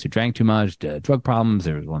for dads who drank too much, drug problems.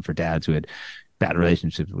 There was one for dads who had bad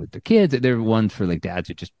relationships with their kids. There were ones for like dads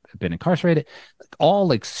who just been incarcerated. All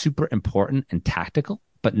like super important and tactical,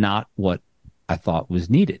 but not what I thought was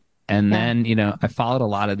needed. And then, I followed a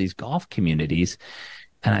lot of these golf communities,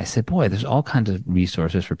 and I said, boy, there's all kinds of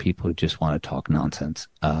resources for people who just want to talk nonsense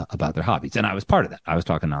about their hobbies. And I was part of that. I was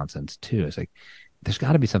talking nonsense too. I was like, there's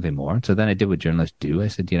got to be something more. So then I did what journalists do. I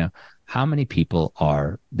said, how many people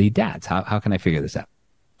are lead dads? How can I figure this out?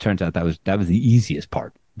 Turns out that was the easiest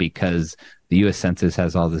part, because the U.S. Census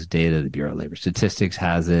has all this data. The Bureau of Labor Statistics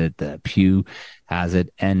has it. The Pew has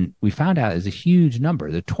it. And we found out it's a huge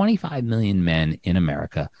number. There are 25 million men in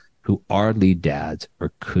America who are lead dads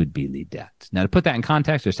or could be lead dads. Now, to put that in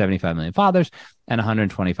context, there's 75 million fathers and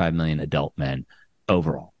 125 million adult men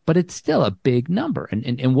overall. But it's still a big number.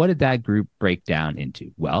 And what did that group break down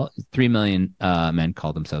into? Well, 3 million men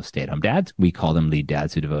call themselves stay-at-home dads. We call them lead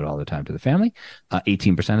dads who devote all their time to the family.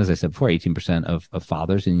 18%, as I said before, 18% of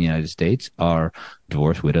fathers in the United States are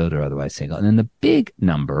divorced, widowed, or otherwise single. And then the big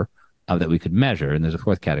number that we could measure, and there's a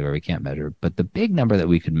 4th category we can't measure, but the big number that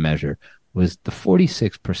we could measure was the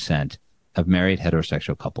 46% of married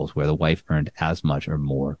heterosexual couples where the wife earned as much or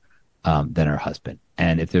more than her husband.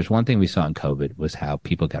 And if there's one thing we saw in COVID, was how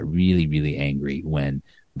people got really, really angry when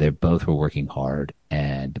they both were working hard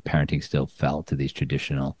and the parenting still fell to these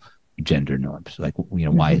traditional gender norms. Like,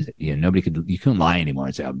 why is it? You couldn't lie anymore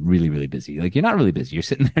and say, I'm really, really busy. Like, you're not really busy. You're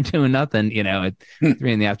sitting there doing nothing, at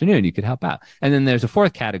 3 in the afternoon, you could help out. And then there's a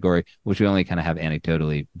 4th category, which we only kind of have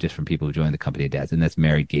anecdotally just from people who join the company of dads, and that's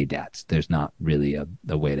married gay dads. There's not really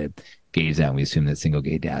a way to gauge that. And we assume that single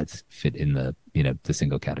gay dads fit in the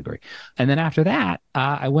single category. And then after that,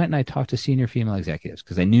 I went and I talked to senior female executives,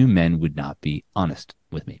 because I knew men would not be honest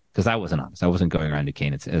with me, because I wasn't honest. I wasn't going around to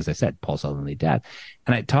Kane. It's, as I said, Paul Sullivan, lead dad.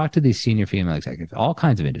 And I talked to these senior female executives, all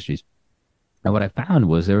kinds of industries. And what I found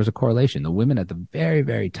was there was a correlation. The women at the very,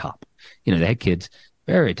 very top, they had kids,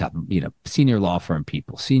 very top, senior law firm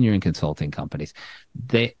people, senior in consulting companies.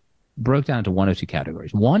 They broke down into 1 or 2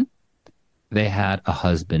 categories. One, they had a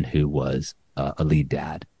husband who was a lead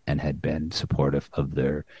dad and had been supportive of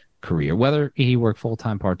their career, whether he worked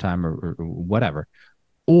full-time, part-time, or whatever,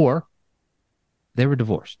 or they were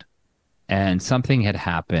divorced and something had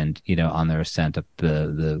happened, on their ascent up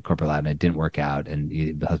the corporate ladder, and it didn't work out, and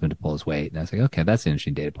the husband had to pull his weight. And I was like, okay, that's an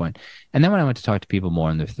interesting data point. And then when I went to talk to people more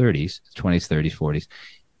in their 30s, 20s, 30s, 40s,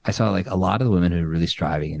 I saw like a lot of the women who were really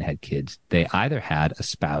striving and had kids, they either had a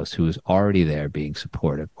spouse who was already there being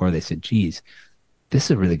supportive, or they said, geez, this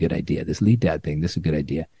is a really good idea. This lead dad thing, this is a good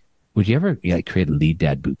idea. Would you ever create a lead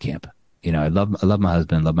dad boot camp? I love my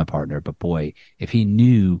husband, love my partner, but boy, if he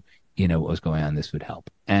knew, what was going on, this would help.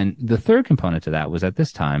 And the third component to that was at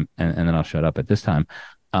this time, and then I'll shut up at this time,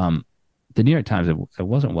 the New York Times, it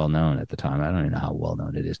wasn't well known at the time. I don't even know how well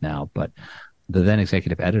known it is now, but the then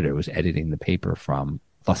executive editor was editing the paper from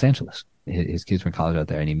Los Angeles. His kids were in college out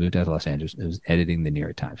there, and he moved out to Los Angeles. It was editing the New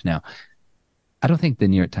York Times. Now, I don't think the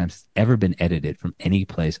New York Times has ever been edited from any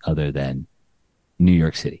place other than New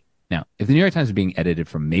York City. Now, if the New York Times is being edited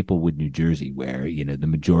from Maplewood, New Jersey, where, the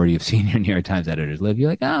majority of senior New York Times editors live, you're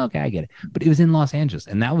like, oh, okay, I get it. But it was in Los Angeles.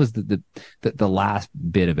 And that was the last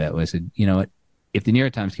bit of it. Was, you know what? If the New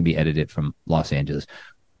York Times can be edited from Los Angeles,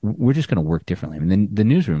 we're just going to work differently. I mean, the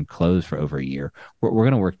newsroom closed for over a year. We're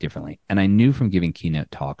going to work differently. And I knew from giving keynote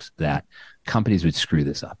talks that companies would screw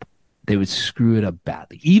this up. They would screw it up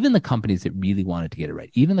badly. Even the companies that really wanted to get it right,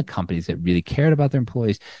 even the companies that really cared about their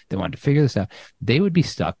employees, that wanted to figure this out, they would be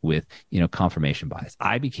stuck with, confirmation bias.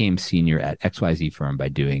 I became senior at XYZ firm by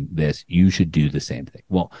doing this. You should do the same thing.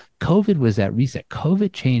 Well, COVID was that reset.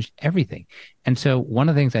 COVID changed everything. And so one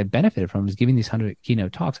of the things I benefited from was giving these 100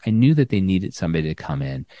 keynote talks. I knew that they needed somebody to come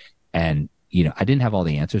in and, I didn't have all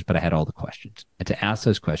the answers, but I had all the questions, and to ask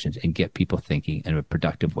those questions and get people thinking in a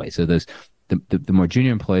productive way. So the more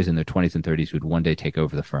junior employees in their 20s and 30s who would one day take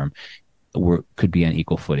over the firm could be on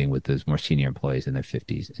equal footing with those more senior employees in their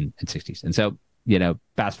 50s and 60s. And so,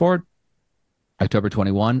 fast forward, October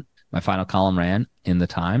 21, my final column ran in the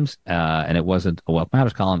Times, and it wasn't a Wealth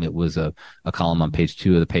Matters column. It was a column on page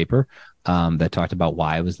 2 of the paper that talked about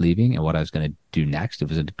why I was leaving and what I was going to do next. It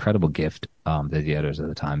was an incredible gift that the editors of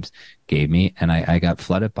the Times gave me. And I got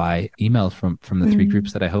flooded by emails from the 3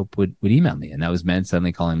 groups that I hope would email me. And that was men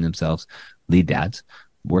suddenly calling themselves lead dads,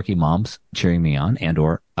 working moms cheering me on and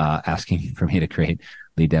or asking for me to create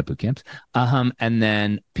lead dad boot camps. And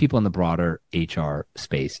then people in the broader HR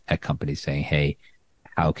space at companies saying, hey,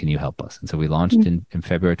 how can you help us? And so we launched in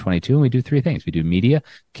February 22, and we do 3 things. We do media,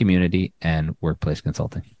 community, and workplace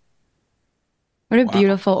consulting. What a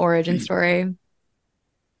beautiful origin story.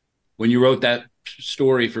 When you wrote that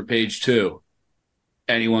story for page 2,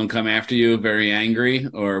 anyone come after you very angry,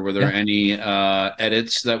 or were there any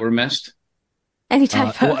edits that were missed? Any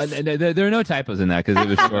typos? There are no typos in that because it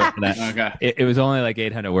was short. Okay. It was only like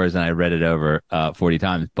 800 words, and I read it over 40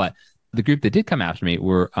 times. But the group that did come after me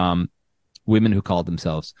were women who called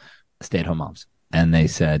themselves stay-at-home moms. And they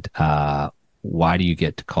said, why do you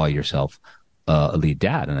get to call yourself a lead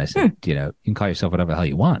dad? And I said, you can call yourself whatever the hell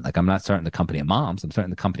you want. Like, I'm not starting the company of moms. I'm starting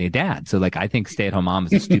the company of dads. So like, I think stay-at-home mom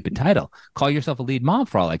is a stupid title. Call yourself a lead mom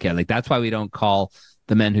for all I care. Like, that's why we don't call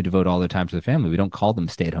the men who devote all their time to the family. We don't call them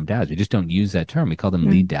stay-at-home dads. We just don't use that term. We call them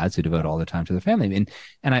lead dads who devote all their time to their family.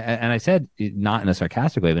 And I said, not in a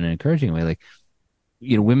sarcastic way, but in an encouraging way, like,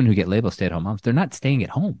 women who get labeled stay-at-home moms, they're not staying at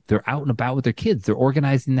home. They're out and about with their kids. They're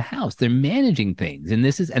organizing the house. They're managing things. And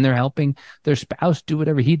they're helping their spouse do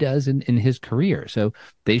whatever he does in his career. So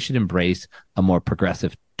they should embrace a more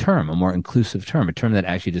progressive term, a more inclusive term, a term that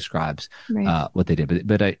actually describes what they did.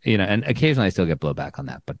 But I, and occasionally I still get blowback on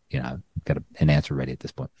that, but I've got an answer ready at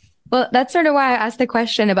this point. Well, that's sort of why I asked the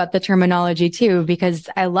question about the terminology too, because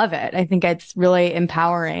I love it. I think it's really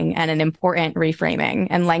empowering and an important reframing,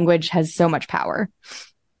 and language has so much power.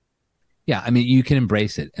 Yeah. I mean, you can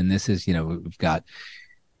embrace it. And this is, we've got,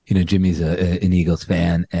 Jimmy's an Eagles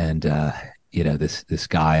fan, and, this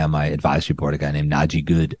guy on my advisory board, a guy named Najee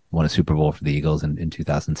Good, won a Super Bowl for the Eagles in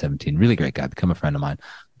 2017. Really great guy, become a friend of mine.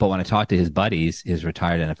 But when I talked to his buddies, his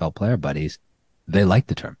retired NFL player buddies, they like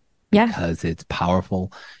the term. Yeah. Because it's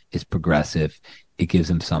powerful, it's progressive, it gives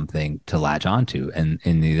them something to latch onto. And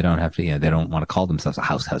they don't have to, they don't want to call themselves a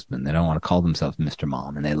house husband. They don't want to call themselves Mr.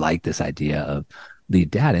 Mom. And they like this idea of lead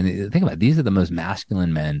dad. And think about it, these are the most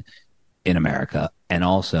masculine men in America. And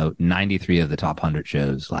also 93 of the top 100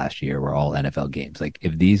 shows last year were all NFL games. Like,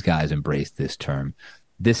 if these guys embrace this term,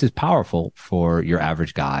 this is powerful for your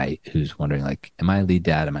average guy who's wondering, like, am I a lead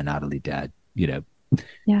dad? Am I not a lead dad?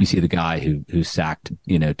 You see the guy who sacked,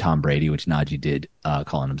 Tom Brady, which Najee did,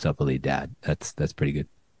 calling himself a lead dad. That's pretty good.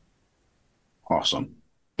 Awesome.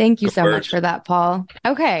 Thank you so much for that, Paul.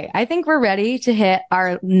 Okay, I think we're ready to hit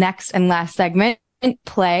our next and last segment,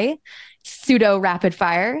 play, pseudo rapid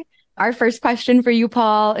fire. Our first question for you,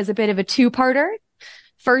 Paul, is a bit of a 2-parter.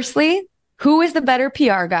 Firstly, who is the better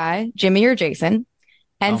PR guy, Jimmy or Jason?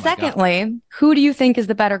 And secondly, who do you think is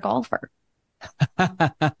the better golfer?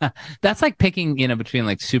 That's like picking, between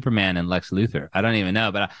like Superman and Lex Luthor. I don't even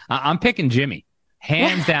know, but I'm picking Jimmy.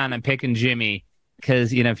 Hands down, I'm picking Jimmy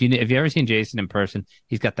because, if you've ever seen Jason in person,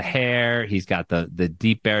 he's got the hair, he's got the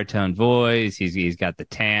deep baritone voice, he's got the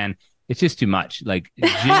tan. It's just too much. Like,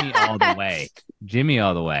 Jimmy all the way. Jimmy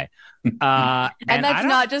all the way. And that's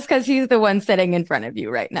not just because he's the one sitting in front of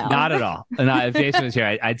you right now. Not at all. No, if Jason was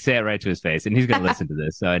here, I'd say it right to his face, and he's going to listen to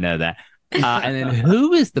this, so I know that. And then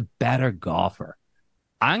who is the better golfer?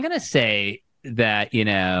 I'm going to say that,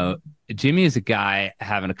 Jimmy is a guy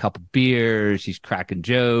having a couple beers. He's cracking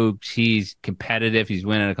jokes. He's competitive. He's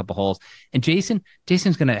winning a couple holes. And Jason's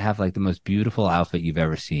going to have like the most beautiful outfit you've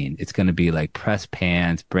ever seen. It's going to be like pressed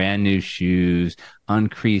pants, brand new shoes,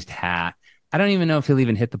 uncreased hat. I don't even know if he'll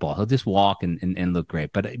even hit the ball. He'll just walk and look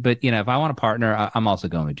great. But if I want a partner, I'm also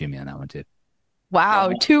going with Jimmy on that one too.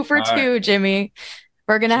 Wow. 2 for 2, Jimmy.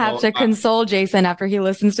 We're going to have to console Jason after he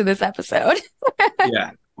listens to this episode.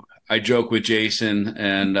 Yeah. I joke with Jason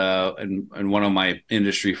and one of my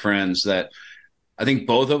industry friends that I think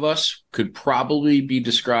both of us could probably be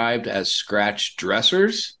described as scratch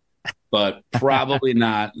dressers, but probably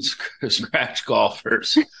not scratch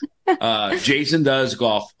golfers. Jason does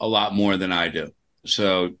golf a lot more than I do.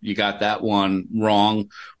 So you got that one wrong.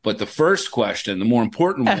 But the first question, the more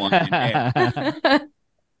important one,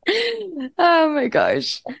 Oh my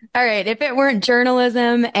gosh. All right. If it weren't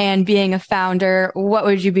journalism and being a founder, what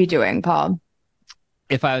would you be doing, Paul?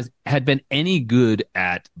 If I had been any good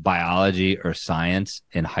at biology or science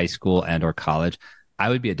in high school and or college, I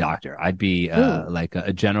would be a doctor. I'd be like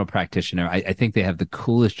a general practitioner. I think they have the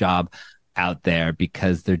coolest job out there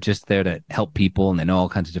because they're just there to help people and they know all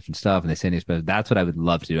kinds of different stuff and they say things, but that's what I would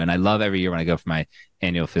love to do. And I love every year when I go for my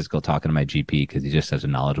annual physical talking to my GP because he's just such a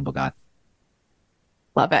knowledgeable guy.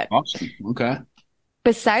 Love it. Awesome. Okay.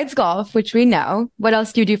 Besides golf, which we know, what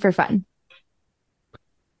else do you do for fun?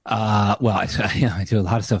 Well, I do a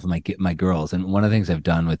lot of stuff with my girls, and one of the things I've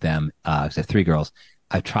done with them, 'cause I have 3 girls,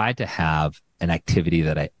 I've tried to have an activity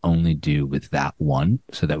that I only do with that one,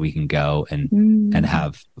 so that we can go and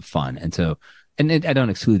have fun. And so, I don't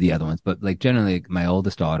exclude the other ones, but like generally, my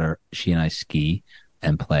oldest daughter, she and I ski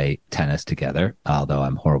and play tennis together. Although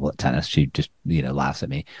I'm horrible at tennis, she just laughs at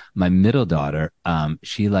me. My middle daughter,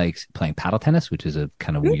 she likes playing paddle tennis, which is a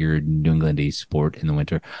kind of weird New Englandy sport in the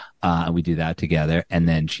winter. And we do that together. And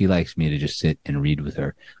then she likes me to just sit and read with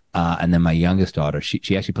her. And then my youngest daughter,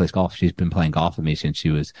 she actually plays golf. She's been playing golf with me since she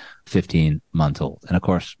was 15 months old. And of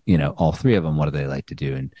course, all 3 of them, what do they like to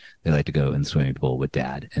do? And they like to go in the swimming pool with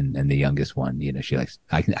dad. And the youngest one, she likes,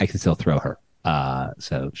 I can still throw her.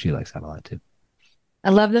 So she likes that a lot too. I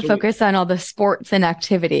love the focus on all the sports and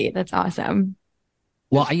activity. That's awesome.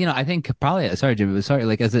 Well, I think probably, sorry, Jimmy, but sorry,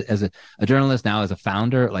 like as a journalist now, as a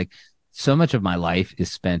founder, like so much of my life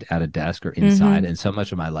is spent at a desk or inside, and so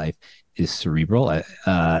much of my life is cerebral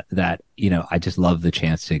that, I just love the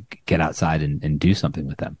chance to get outside and do something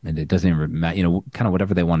with them. And it doesn't even matter, kind of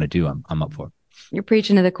whatever they want to do, I'm up for. You're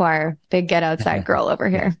preaching to the choir. Big get outside girl over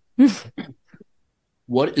here.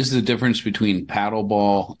 What is the difference between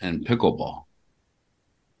paddleball and pickleball?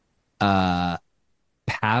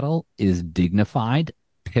 Paddle is dignified.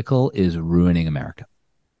 Pickle is ruining America.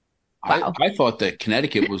 Wow. I thought that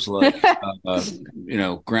Connecticut was like,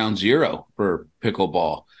 ground zero for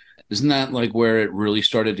pickleball. Isn't that like where it really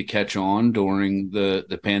started to catch on during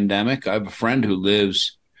the pandemic? I have a friend who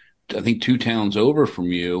lives, I think, 2 towns over from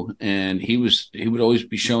you, and he would always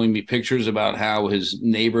be showing me pictures about how his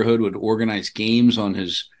neighborhood would organize games on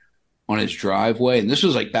his driveway, and this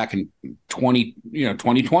was like back in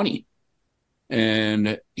 2020.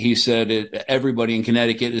 And he said everybody in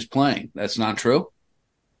Connecticut is playing. That's not true.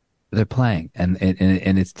 They're playing, and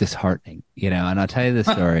it's disheartening, And I'll tell you this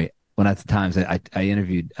story. When at the Times, I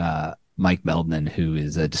interviewed Mike Meldman, who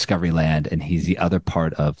is a Discovery Land, and he's the other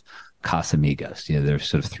part of Casamigos. There's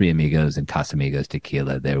sort of 3 amigos in Casamigos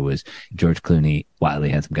Tequila. There was George Clooney,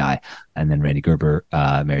 wildly handsome guy, and then Randy Gerber,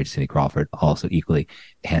 married to Cindy Crawford, also equally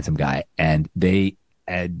handsome guy. And they,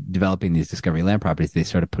 developing these Discovery Land properties, they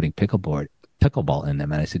started putting pickleball in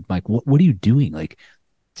them. And I said, Mike, what are you doing? Like,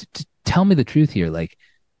 tell me the truth here. Like,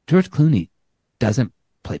 George Clooney doesn't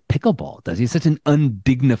play pickleball, does he? It's such an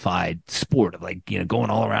undignified sport of like,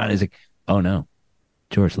 going all around. He's like, oh no,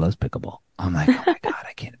 George loves pickleball. I'm like, oh my God,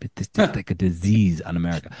 I can't. This is like a disease on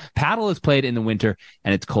America. Paddle is played in the winter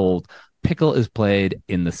and it's cold. Pickle is played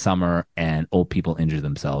in the summer and old people injure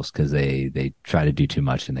themselves because they try to do too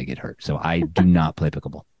much and they get hurt. So I do not play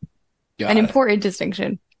pickleball. An important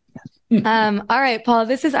distinction. All right, Paul,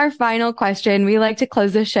 this is our final question. We like to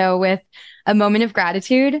close the show with a moment of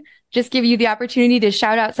gratitude. Just give you the opportunity to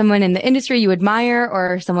shout out someone in the industry you admire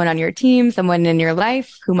or someone on your team, someone in your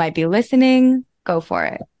life who might be listening. Go for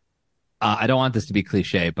it. I don't want this to be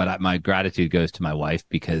cliche, but my gratitude goes to my wife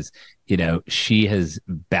because, she has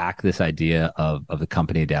backed this idea of the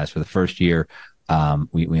company Dash for the first year.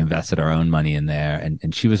 We invested our own money in there.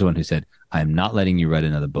 And she was the one who said, I'm not letting you write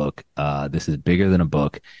another book. This is bigger than a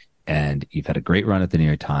book. And you've had a great run at the New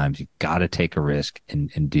York Times. You've got to take a risk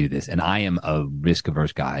and do this. And I am a risk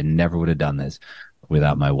averse guy. I never would have done this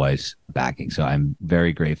without my wife's backing. So I'm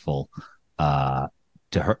very grateful to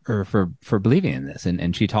her for believing in this.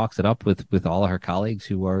 And she talks it up with all of her colleagues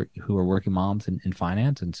who are working moms in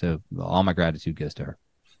finance. And so all my gratitude goes to her.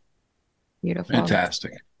 Beautiful.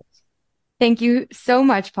 Fantastic. Thank you so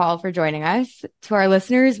much, Paul, for joining us. To our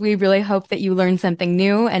listeners, we really hope that you learned something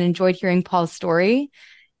new and enjoyed hearing Paul's story.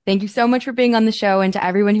 Thank you so much for being on the show. And to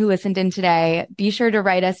everyone who listened in today, be sure to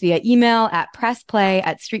write us via email at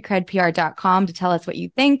pressplay@streetcredpr.com to tell us what you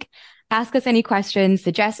think. Ask us any questions,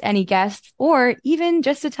 suggest any guests, or even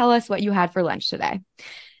just to tell us what you had for lunch today.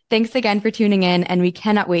 Thanks again for tuning in, and we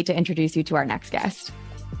cannot wait to introduce you to our next guest.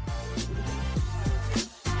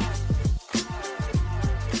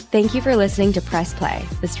 Thank you for listening to Press Play,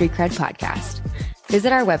 the Street Cred podcast.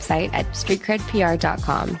 Visit our website at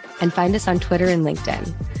streetcredpr.com and find us on Twitter and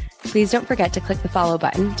LinkedIn. Please don't forget to click the follow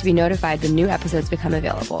button to be notified when new episodes become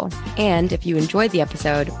available. And if you enjoyed the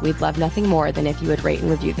episode, we'd love nothing more than if you would rate and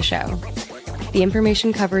review the show. The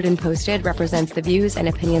information covered and posted represents the views and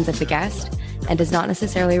opinions of the guest and does not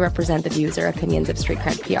necessarily represent the views or opinions of Street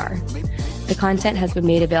Cred PR. The content has been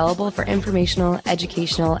made available for informational,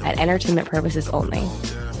 educational, and entertainment purposes only.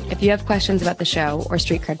 If you have questions about the show or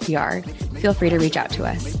Street Cred PR, feel free to reach out to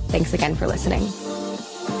us. Thanks again for listening.